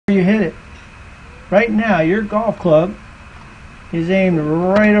you hit it. Right now, your golf club is aimed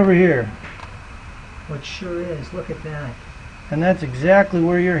right over here. Well, it sure is. Look at that. And that's exactly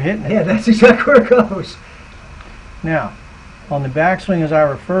where you're hitting it. Yeah, that's exactly where it goes. Now, on the backswing, as I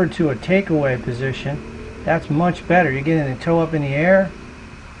referred to, a takeaway position, that's much better. You're getting the toe up in the air.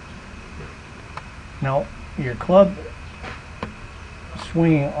 Now, your club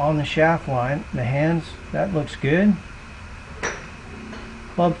swinging on the shaft line, the hands, that looks good.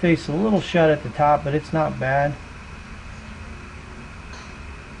 Club face a little shut at the top, but it's not bad.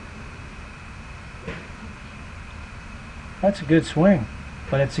 That's a good swing,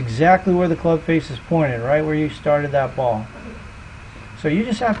 but it's exactly where the club face is pointed, right where you started that ball. So you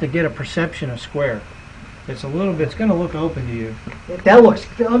just have to get a perception of square. It's a little bit, it's going to look open to you. That looks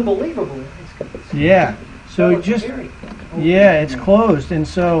unbelievable. Yeah. So just, yeah, it's closed. And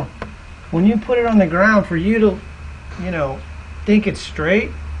so when you put it on the ground, for you to, you know, think it's straight,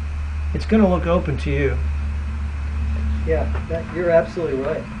 it's going to look open to you. Yeah, you're absolutely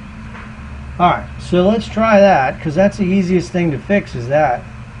right. All right, so let's try that, because that's the easiest thing to fix is that.